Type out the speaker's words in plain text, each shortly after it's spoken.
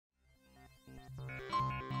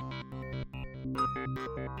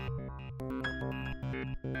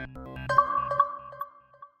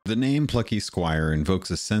The name Plucky Squire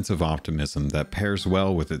invokes a sense of optimism that pairs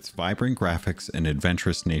well with its vibrant graphics and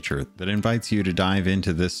adventurous nature that invites you to dive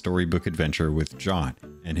into this storybook adventure with Jot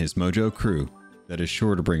and his Mojo crew that is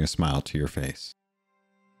sure to bring a smile to your face.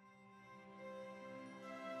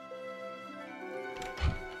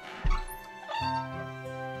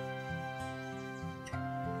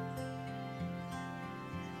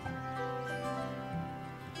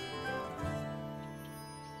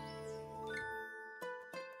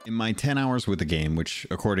 In my 10 hours with the game, which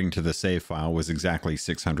according to the save file was exactly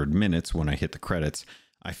 600 minutes when I hit the credits,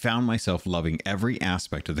 I found myself loving every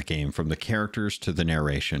aspect of the game, from the characters to the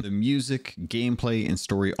narration. The music, gameplay, and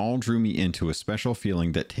story all drew me into a special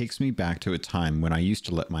feeling that takes me back to a time when I used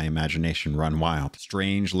to let my imagination run wild.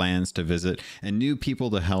 Strange lands to visit and new people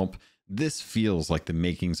to help. This feels like the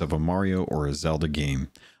makings of a Mario or a Zelda game.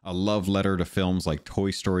 A love letter to films like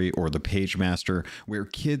Toy Story or The Page Master, where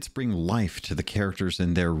kids bring life to the characters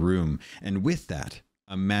in their room, and with that,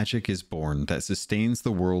 a magic is born that sustains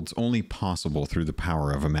the worlds only possible through the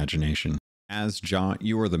power of imagination. As Jot,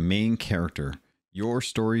 you are the main character. Your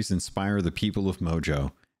stories inspire the people of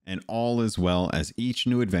Mojo, and all as well as each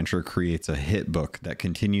new adventure creates a hit book that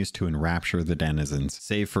continues to enrapture the denizens,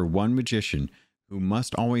 save for one magician who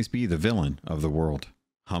must always be the villain of the world,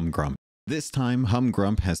 Humgrump. This time,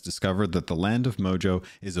 Humgrump has discovered that the land of Mojo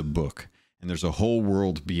is a book, and there's a whole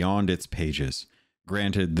world beyond its pages.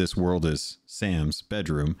 Granted, this world is Sam's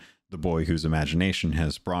bedroom, the boy whose imagination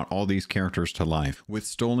has brought all these characters to life. With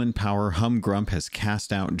stolen power, Humgrump has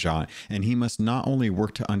cast out Jot, and he must not only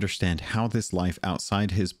work to understand how this life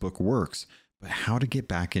outside his book works, but how to get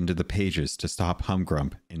back into the pages to stop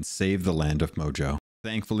Humgrump and save the land of Mojo.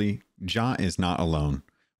 Thankfully, Jot is not alone.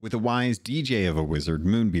 With a wise DJ of a wizard,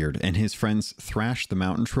 Moonbeard, and his friends Thrash the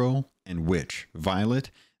Mountain Troll and Witch, Violet,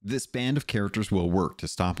 this band of characters will work to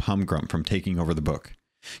stop Humgrump from taking over the book.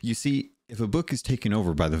 You see, if a book is taken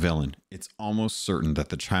over by the villain, it's almost certain that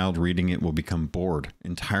the child reading it will become bored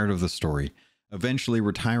and tired of the story, eventually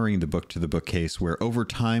retiring the book to the bookcase, where over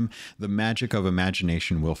time, the magic of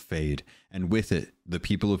imagination will fade, and with it, the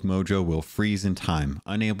people of Mojo will freeze in time,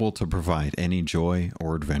 unable to provide any joy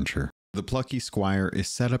or adventure. The Plucky Squire is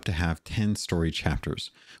set up to have 10 story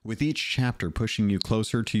chapters, with each chapter pushing you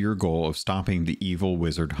closer to your goal of stopping the evil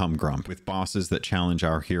wizard Humgrump. With bosses that challenge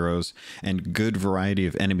our heroes and good variety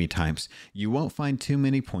of enemy types, you won't find too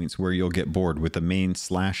many points where you'll get bored with the main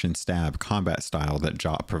slash and stab combat style that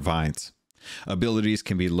Jot provides. Abilities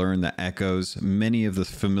can be learned that echoes many of the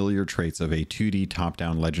familiar traits of a 2D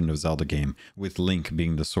top-down Legend of Zelda game, with Link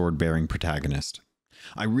being the sword-bearing protagonist.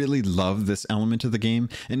 I really love this element of the game,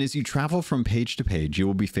 and as you travel from page to page, you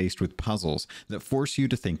will be faced with puzzles that force you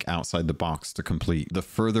to think outside the box to complete. The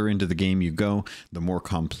further into the game you go, the more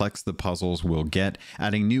complex the puzzles will get,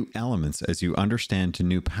 adding new elements as you understand to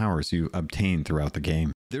new powers you obtain throughout the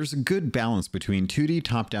game. There's a good balance between 2D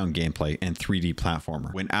top-down gameplay and 3D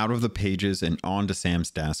platformer. When out of the pages and onto Sam's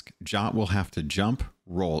desk, Jot will have to jump,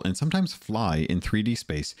 roll, and sometimes fly in 3D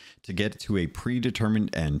space to get to a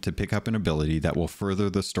predetermined end to pick up an ability that will further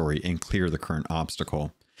the story and clear the current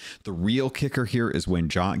obstacle. The real kicker here is when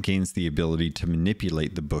Jot gains the ability to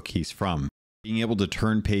manipulate the book he's from. Being able to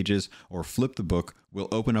turn pages or flip the book will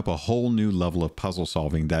open up a whole new level of puzzle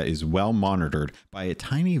solving that is well monitored by a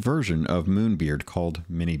tiny version of Moonbeard called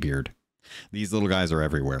Minibeard. These little guys are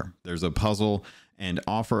everywhere. There's a puzzle and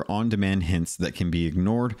offer on-demand hints that can be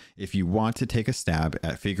ignored if you want to take a stab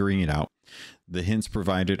at figuring it out. The hints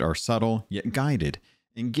provided are subtle yet guided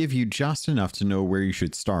and give you just enough to know where you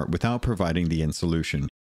should start without providing the end solution.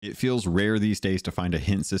 It feels rare these days to find a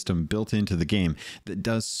hint system built into the game that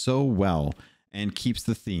does so well and keeps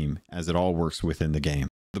the theme as it all works within the game.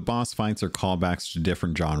 The boss fights are callbacks to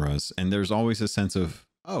different genres, and there's always a sense of,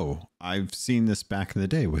 oh, I've seen this back in the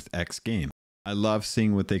day with X game. I love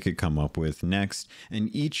seeing what they could come up with next,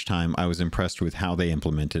 and each time I was impressed with how they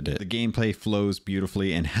implemented it. The gameplay flows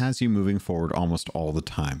beautifully and has you moving forward almost all the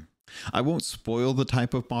time. I won't spoil the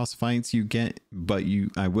type of boss fights you get, but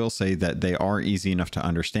I will say that they are easy enough to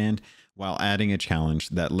understand while adding a challenge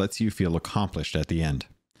that lets you feel accomplished at the end.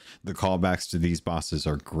 The callbacks to these bosses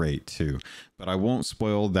are great too, but I won't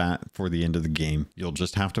spoil that for the end of the game. You'll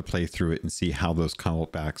just have to play through it and see how those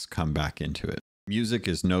callbacks come back into it. Music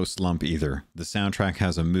is no slump either. The soundtrack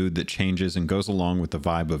has a mood that changes and goes along with the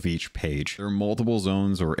vibe of each page. There are multiple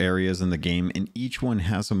zones or areas in the game, and each one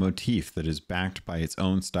has a motif that is backed by its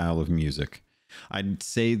own style of music. I'd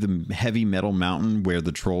say the heavy metal mountain where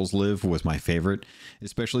the trolls live was my favorite,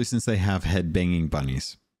 especially since they have head-banging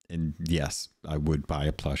bunnies. And yes, I would buy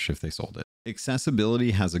a plush if they sold it.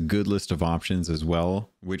 Accessibility has a good list of options as well,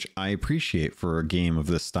 which I appreciate for a game of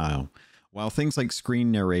this style. While things like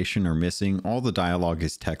screen narration are missing, all the dialogue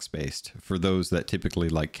is text-based for those that typically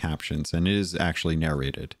like captions, and it is actually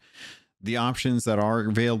narrated. The options that are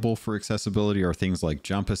available for accessibility are things like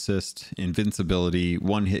jump assist, invincibility,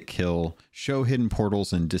 one-hit kill, show hidden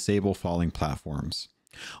portals, and disable falling platforms.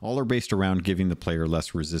 All are based around giving the player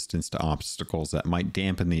less resistance to obstacles that might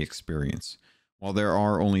dampen the experience. While there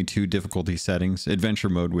are only two difficulty settings, adventure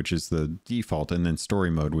mode, which is the default, and then story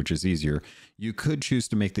mode, which is easier, you could choose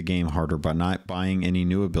to make the game harder by not buying any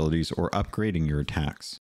new abilities or upgrading your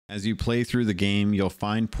attacks. As you play through the game, you'll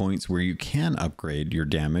find points where you can upgrade your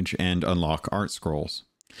damage and unlock art scrolls.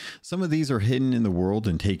 Some of these are hidden in the world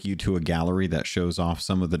and take you to a gallery that shows off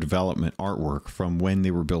some of the development artwork from when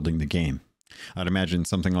they were building the game. I'd imagine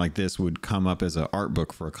something like this would come up as an art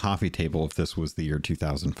book for a coffee table if this was the year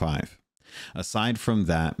 2005. Aside from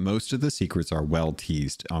that, most of the secrets are well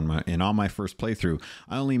teased. On my first playthrough,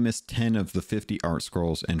 I only missed 10 of the 50 art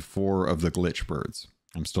scrolls and 4 of the glitch birds.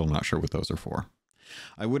 I'm still not sure what those are for.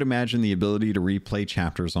 I would imagine the ability to replay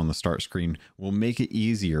chapters on the start screen will make it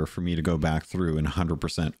easier for me to go back through and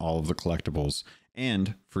 100% all of the collectibles,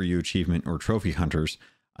 and for you achievement or trophy hunters,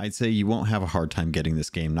 I'd say you won't have a hard time getting this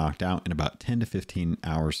game knocked out in about 10 to 15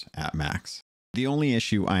 hours at max. The only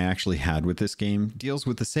issue I actually had with this game deals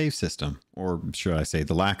with the save system, or should I say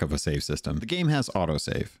the lack of a save system. The game has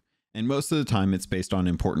autosave, and most of the time it's based on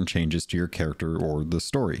important changes to your character or the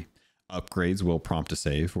story. Upgrades will prompt a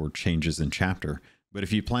save or changes in chapter, but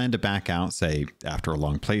if you plan to back out, say, after a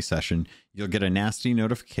long play session, you'll get a nasty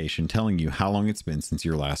notification telling you how long it's been since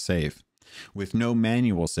your last save. With no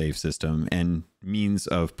manual save system and means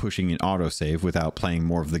of pushing an autosave without playing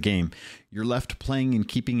more of the game, you're left playing and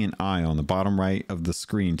keeping an eye on the bottom right of the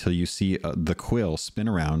screen till you see the quill spin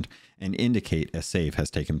around and indicate a save has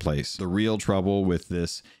taken place. The real trouble with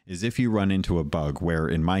this is if you run into a bug where,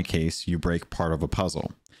 in my case, you break part of a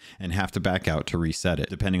puzzle and have to back out to reset it.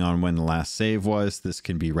 Depending on when the last save was, this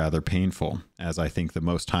can be rather painful, as I think the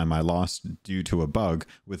most time I lost due to a bug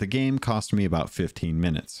with a game cost me about 15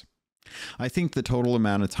 minutes. I think the total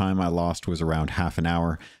amount of time I lost was around half an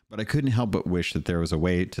hour, but I couldn't help but wish that there was a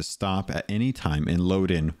way to stop at any time and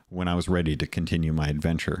load in when I was ready to continue my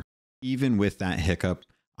adventure. Even with that hiccup,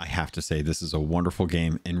 I have to say this is a wonderful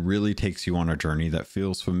game and really takes you on a journey that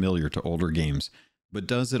feels familiar to older games, but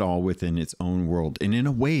does it all within its own world and in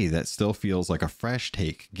a way that still feels like a fresh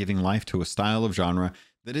take, giving life to a style of genre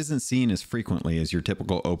that isn't seen as frequently as your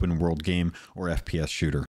typical open world game or FPS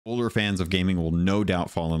shooter. Older fans of gaming will no doubt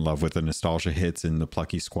fall in love with the nostalgia hits in the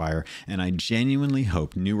Plucky Squire, and I genuinely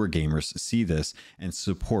hope newer gamers see this and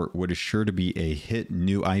support what is sure to be a hit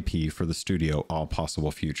new IP for the studio all possible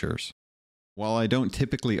futures. While I don't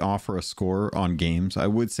typically offer a score on games, I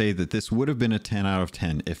would say that this would have been a 10 out of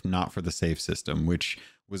 10 if not for the save system, which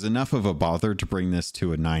was enough of a bother to bring this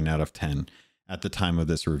to a 9 out of 10 at the time of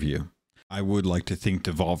this review. I would like to thank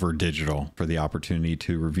Devolver Digital for the opportunity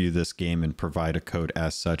to review this game and provide a code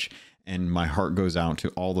as such, and my heart goes out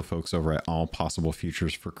to all the folks over at All Possible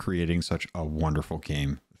Futures for creating such a wonderful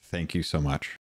game. Thank you so much.